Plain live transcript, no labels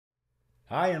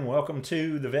Hi, and welcome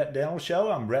to the Vet Dental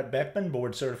Show. I'm Brett Beckman,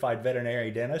 board certified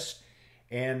veterinary dentist,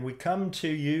 and we come to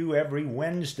you every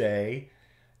Wednesday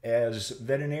as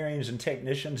veterinarians and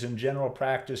technicians in general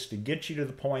practice to get you to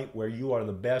the point where you are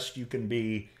the best you can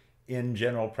be in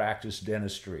general practice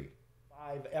dentistry.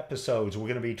 5 episodes, we're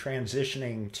going to be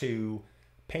transitioning to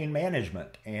pain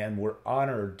management, and we're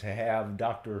honored to have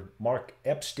Dr. Mark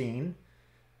Epstein,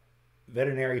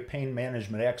 veterinary pain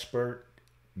management expert,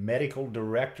 medical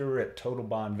director at Total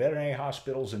Bond Veterinary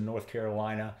Hospitals in North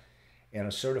Carolina, and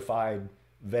a certified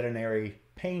veterinary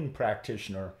pain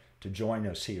practitioner to join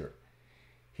us here.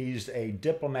 He's a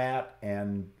diplomat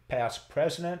and past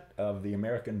president of the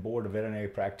American Board of Veterinary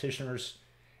Practitioners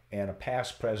and a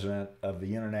past president of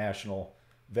the International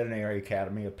Veterinary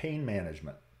Academy of Pain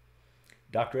Management.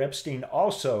 Dr. Epstein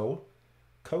also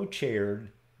co-chaired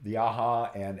the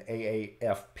AHA and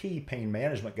AAFP pain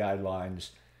management guidelines,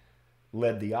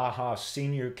 led the AHA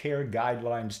Senior Care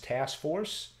Guidelines Task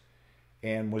Force,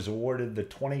 and was awarded the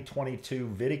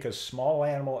 2022 Vitica Small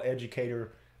Animal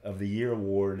Educator of the Year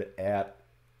Award at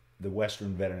the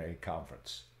Western Veterinary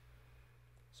Conference.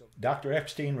 So Dr.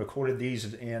 Epstein recorded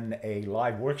these in a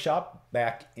live workshop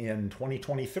back in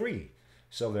 2023,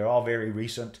 so they're all very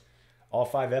recent. All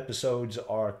 5 episodes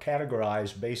are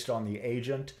categorized based on the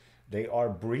agent. They are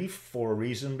brief for a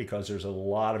reason because there's a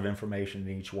lot of information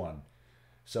in each one.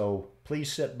 So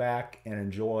please sit back and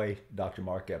enjoy Dr.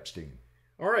 Mark Epstein.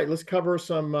 All right, let's cover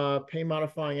some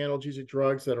pain-modifying analgesic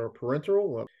drugs that are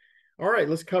parenteral.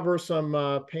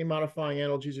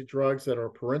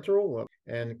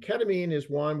 And ketamine is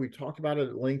one we talked about it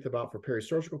at length about for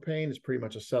perisurgical pain. It's pretty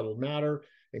much a settled matter,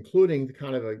 including the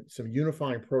kind of some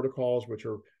unifying protocols, which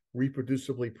are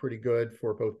reproducibly pretty good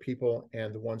for both people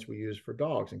and the ones we use for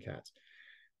dogs and cats.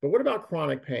 But what about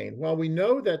chronic pain? Well, we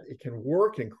know that it can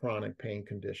work in chronic pain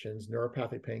conditions,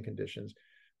 neuropathic pain conditions.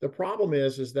 The problem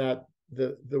is that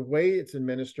the way it's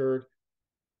administered,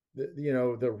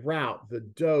 the route, the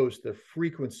dose, the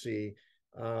frequency,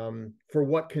 for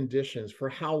what conditions, for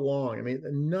how long. I mean,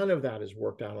 none of that is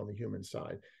worked out on the human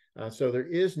side. So there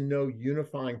is no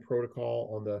unifying protocol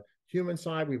on the human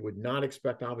side. We would not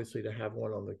expect, obviously, to have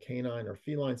one on the canine or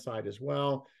feline side as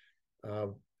well.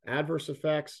 Adverse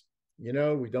effects, we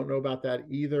don't know about that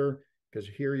either, because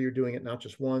here you're doing it not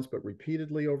just once, but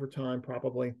repeatedly over time,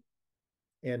 probably.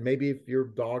 And maybe if your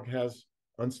dog has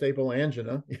unstable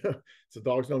angina, so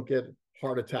dogs don't get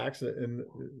heart attacks. And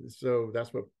so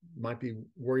that's what might be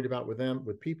worried about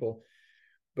with people,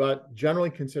 but generally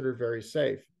considered very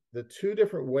safe. The two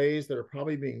different ways that are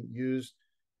probably being used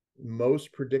most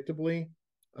predictably,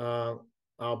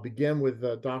 I'll begin with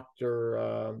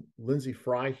Dr. Lindsay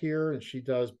Fry here, and she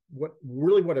does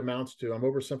what amounts to, I'm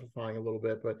oversimplifying a little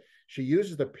bit, but she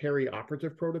uses the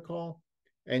perioperative protocol,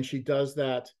 and she does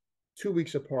that 2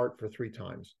 weeks apart for 3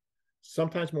 times,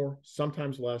 sometimes more,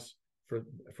 sometimes less,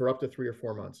 for up to 3 or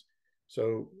 4 months.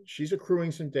 So she's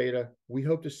accruing some data. We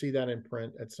hope to see that in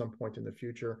print at some point in the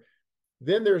future.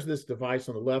 Then there's this device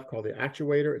on the left called the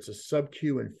actuator. It's a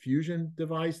sub-Q infusion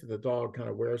device that the dog kind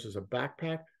of wears as a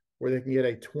backpack, where they can get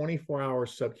a 24-hour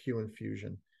sub-Q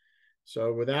infusion.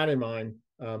 So with that in mind,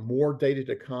 more data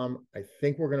to come. I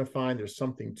think we're going to find there's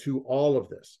something to all of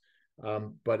this.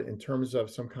 But in terms of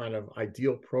some kind of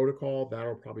ideal protocol,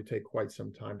 that'll probably take quite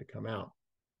some time to come out.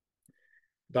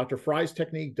 Dr. Fry's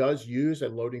technique does use a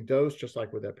loading dose, just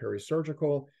like with that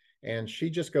perisurgical. And she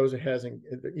just goes ahead and,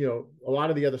 a lot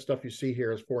of the other stuff you see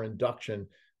here is for induction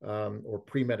or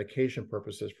pre-medication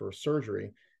purposes for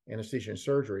surgery, anesthesia and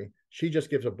surgery. She just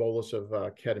gives a bolus of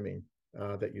ketamine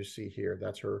that you see here.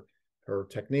 That's her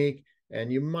technique.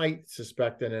 And you might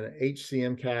suspect that in an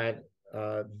HCM cat,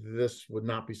 this would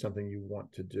not be something you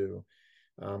want to do.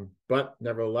 But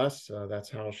nevertheless, that's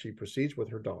how she proceeds with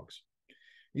her dogs.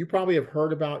 You probably have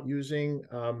heard about using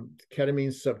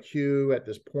ketamine sub-Q at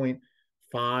this 0.5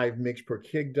 mg per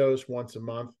kg dose once a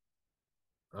month.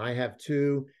 I have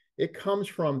too. It comes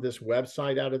from this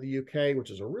website out of the UK, which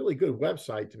is a really good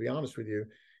website, to be honest with you.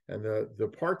 And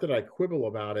the part that I quibble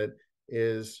about it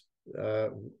is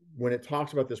when it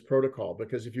talks about this protocol,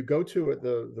 because if you go to it,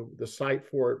 the site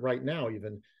for it right now,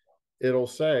 even, it'll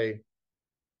say,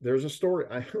 there's a story.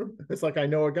 It's like I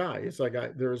know a guy. It's like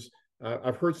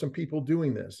I've heard some people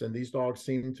doing this, and these dogs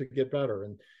seem to get better,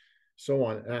 and so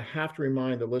on. And I have to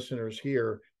remind the listeners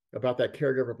here about that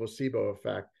caregiver placebo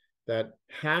effect, that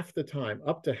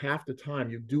up to half the time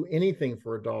you do anything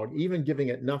for a dog, even giving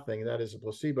it nothing, that is a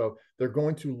placebo, they're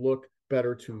going to look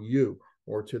better to you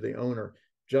or to the owner,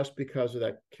 just because of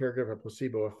that caregiver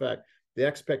placebo effect. The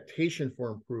expectation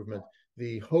for improvement,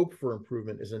 the hope for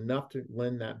improvement is enough to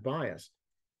lend that bias.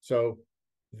 So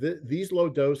these low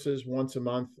doses once a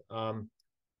month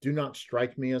do not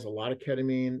strike me as a lot of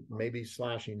ketamine, maybe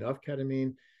slash enough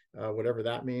ketamine, whatever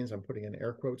that means. I'm putting in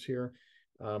air quotes here.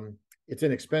 It's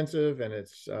inexpensive and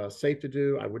it's safe to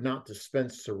do. I would not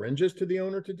dispense syringes to the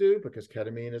owner to do because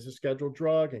ketamine is a scheduled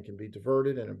drug and can be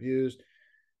diverted and abused.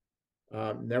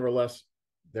 Nevertheless,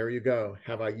 there you go.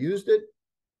 Have I used it?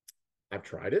 I've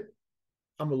tried it.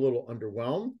 I'm a little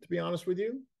underwhelmed, to be honest with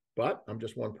you, but I'm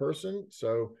just one person.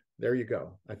 So there you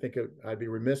go. I think I'd be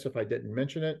remiss if I didn't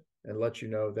mention it and let you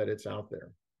know that it's out there.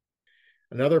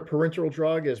 Another parenteral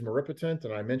drug is miripitant,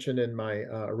 and I mentioned in my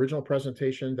original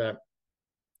presentation that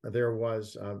there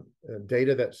was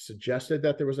data that suggested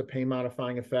that there was a pain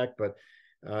modifying effect, but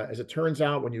as it turns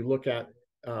out, when you look at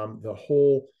the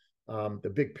whole,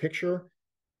 the big picture,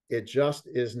 it just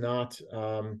is not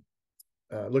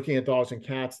looking at dogs and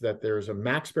cats that there's a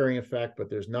max sparing effect, but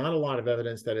there's not a lot of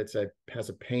evidence that has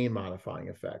a pain modifying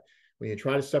effect. When you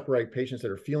try to separate patients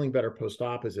that are feeling better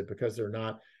post-op, is it because they're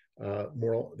not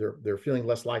they're feeling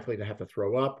less likely to have to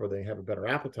throw up or they have a better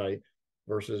appetite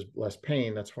versus less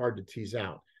pain? That's hard to tease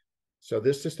out. So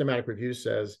this systematic review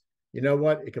says, you know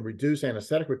what, it can reduce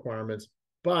anesthetic requirements,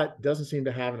 but doesn't seem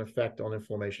to have an effect on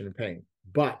inflammation and pain.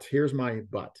 But here's my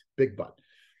but, big but,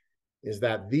 is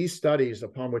that these studies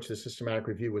upon which the systematic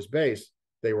review was based,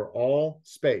 they were all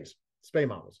spay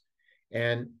models.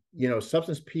 And, you know,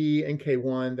 substance P,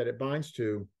 NK1 that it binds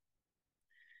to,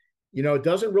 you know, it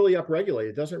doesn't really upregulate.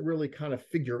 It doesn't really kind of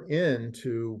figure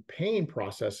into pain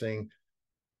processing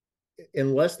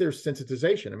unless there's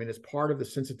sensitization. I mean, it's part of the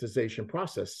sensitization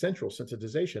process, central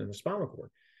sensitization in the spinal cord.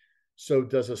 So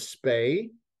does a spay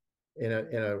in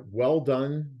a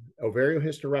well-done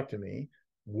ovariohysterectomy,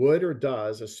 would or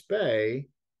does a spay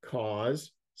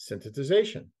cause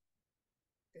sensitization?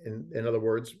 In other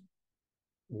words,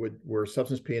 where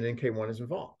substance P and NK1 is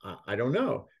involved? I don't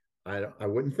know. I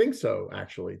wouldn't think so,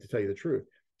 actually, to tell you the truth.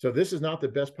 So this is not the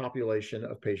best population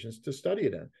of patients to study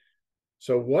it in.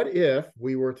 So what if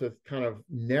we were to kind of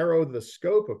narrow the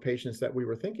scope of patients that we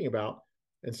were thinking about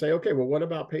and say, okay, well, what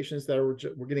about patients that were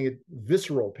getting a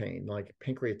visceral pain, like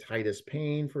pancreatitis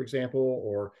pain, for example,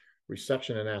 or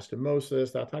resection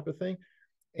anastomosis, that type of thing?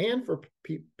 And for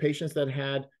patients that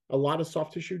had a lot of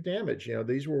soft tissue damage, you know,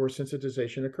 these were where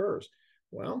sensitization occurs.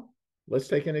 Well, let's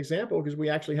take an example because we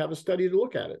actually have a study to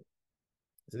look at it.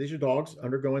 So these are dogs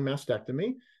undergoing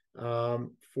mastectomy I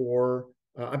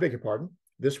beg your pardon,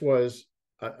 this was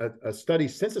a study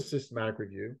since a systematic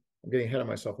review. I'm getting ahead of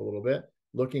myself a little bit,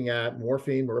 looking at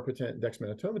morphine, miripitant, and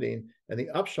dexmedetomidine. And the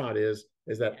upshot is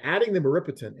that adding the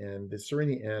miripitant in, the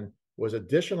Cerenia in, was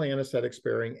additionally anesthetic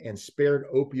sparing and spared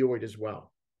opioid as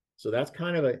well. So that's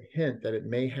kind of a hint that it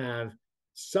may have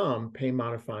some pain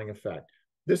modifying effect.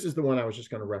 This is the one I was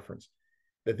just going to reference.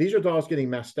 That these are dogs getting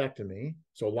mastectomy,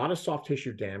 so a lot of soft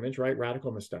tissue damage, right?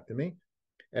 Radical mastectomy.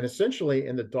 And essentially,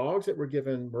 in the dogs that were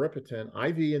given miripitant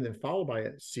IV and then followed by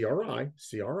a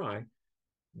CRI,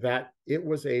 that it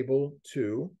was able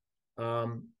to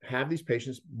have these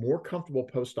patients more comfortable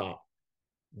post-op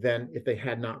than if they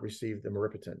had not received the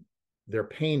miripitant. Their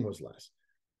pain was less.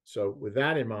 So with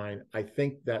that in mind, I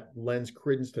think that lends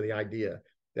credence to the idea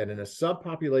that in a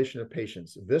subpopulation of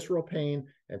patients, visceral pain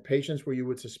and patients where you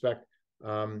would suspect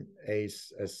a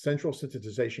central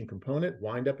sensitization component,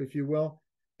 wind up, if you will,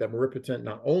 that miripitant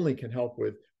not only can help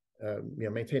with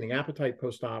maintaining appetite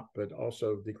post-op, but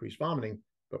also decrease vomiting,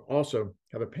 but also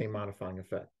have a pain modifying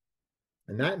effect.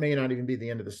 And that may not even be the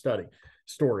end of the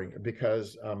story,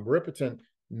 because miripitant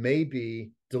may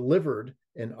be delivered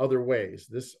in other ways.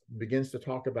 This begins to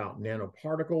talk about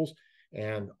nanoparticles,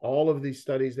 and all of these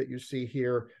studies that you see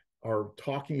here are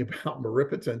talking about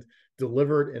miripitant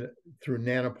delivered through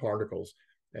nanoparticles.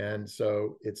 And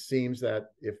so it seems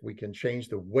that if we can change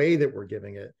the way that we're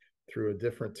giving it through a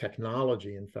different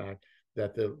technology, in fact,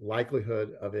 that the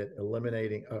likelihood of it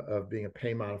eliminating, of being a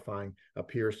pain modifying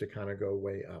appears to kind of go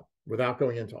way up. Without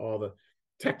going into all the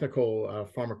technical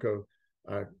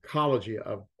pharmacology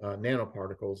of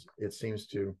nanoparticles, it seems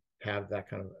to have that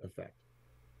kind of effect.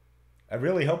 I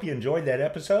really hope you enjoyed that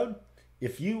episode.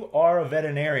 If you are a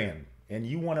veterinarian and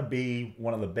you want to be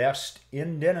one of the best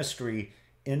in dentistry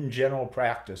in general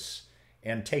practice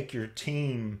and take your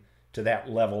team to that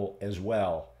level as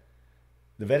well,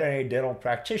 the Veterinary Dental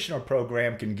Practitioner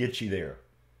Program can get you there.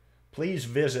 Please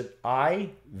visit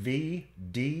ivdi.org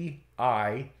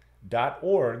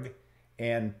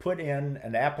and put in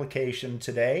an application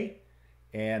today,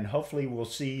 and hopefully we'll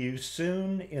see you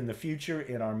soon in the future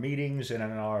in our meetings and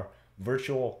in our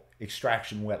virtual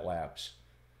extraction wet labs.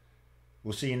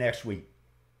 We'll see you next week.